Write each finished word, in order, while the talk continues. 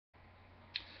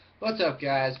What's up,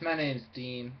 guys? My name's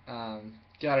Dean.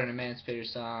 Got an Emancipator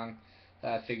song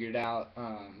that I figured out,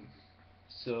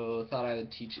 so thought I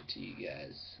would teach it to you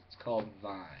guys. It's called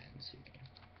Vines.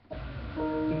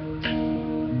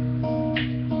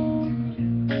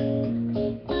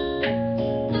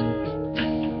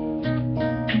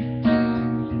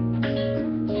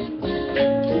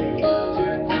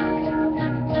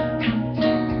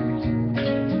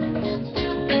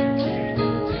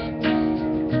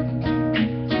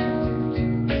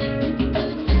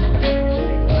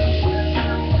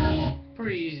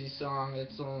 Pretty easy song.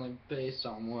 It's only based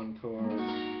on one chord.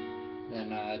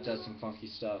 Then it does some funky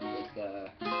stuff with,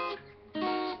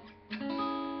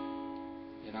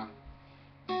 you know.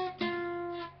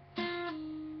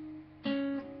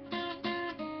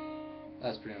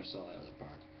 That's pretty much all the other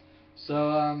part.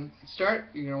 So, start,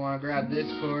 you're going to want to grab this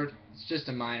chord. It's just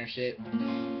a minor shape.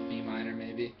 B minor,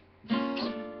 maybe.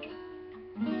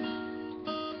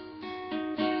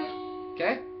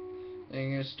 Okay? Then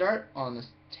you're going to start on the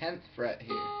 10th fret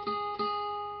here.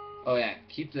 Oh yeah,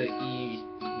 keep the E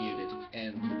muted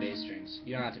and the bass strings.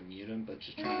 You don't have to mute them, but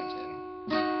just try not to hit them.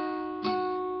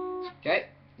 Okay?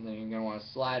 And then you're going to want to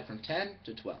slide from 10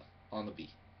 to 12 on the B.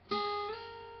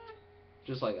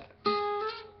 Just like that.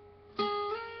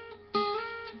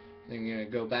 Then you're going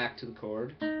to go back to the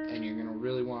chord, and you're going to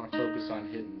really want to focus on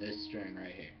hitting this string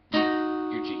right here,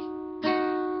 your G,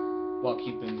 while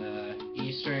keeping the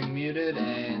E string muted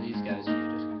and these guys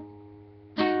muted.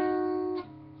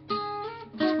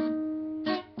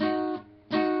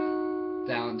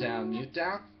 Down, down, mute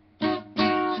down.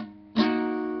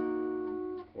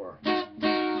 Or.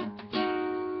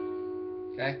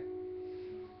 Okay?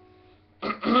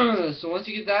 So once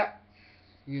you get that,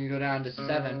 you can go down to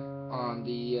 7 on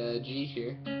the G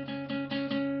here.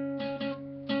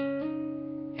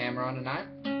 Hammer on the 9.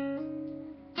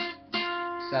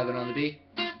 7 on the B.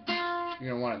 You're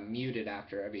going to want to mute it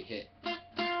after every hit.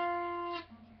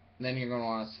 And then you're going to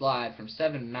want to slide from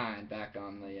 7 to 9 back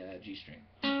on the G string.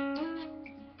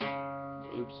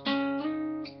 Oops.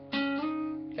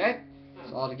 Okay?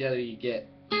 So all together you get.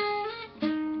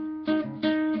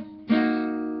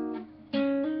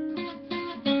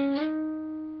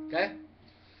 Okay?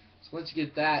 So once you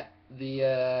get that,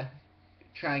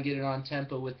 try and get it on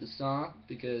tempo with the song,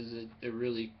 because it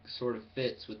really sort of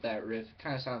fits with that riff. It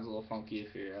kind of sounds a little funky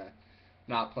if you're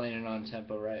not playing it on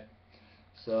tempo right.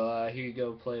 So here you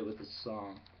go, play it with the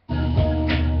song.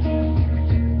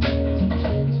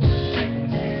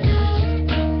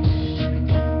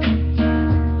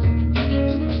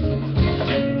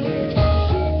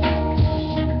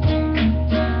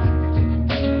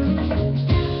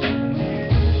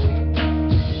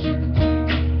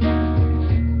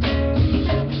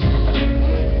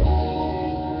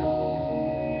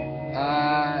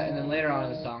 And then later on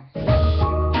in the song,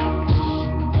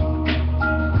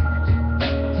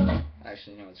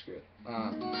 actually no, screw it.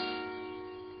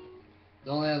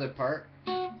 The only other part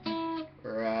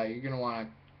where you're gonna want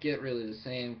to get really the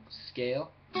same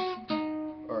scale,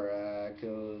 or it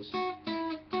goes,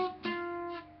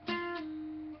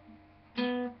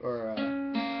 or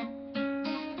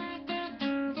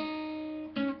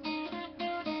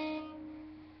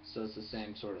so it's the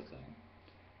same sort of thing.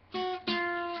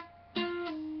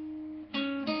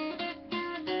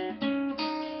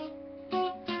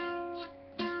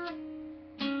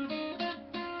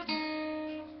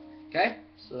 Okay,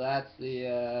 so that's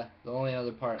the only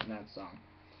other part in that song.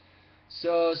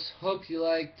 So hope you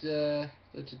liked the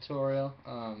tutorial.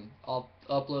 I'll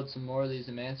upload some more of these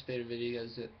Emancipator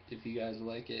videos if you guys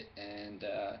like it, and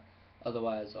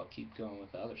otherwise I'll keep going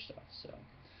with the other stuff. So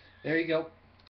there you go.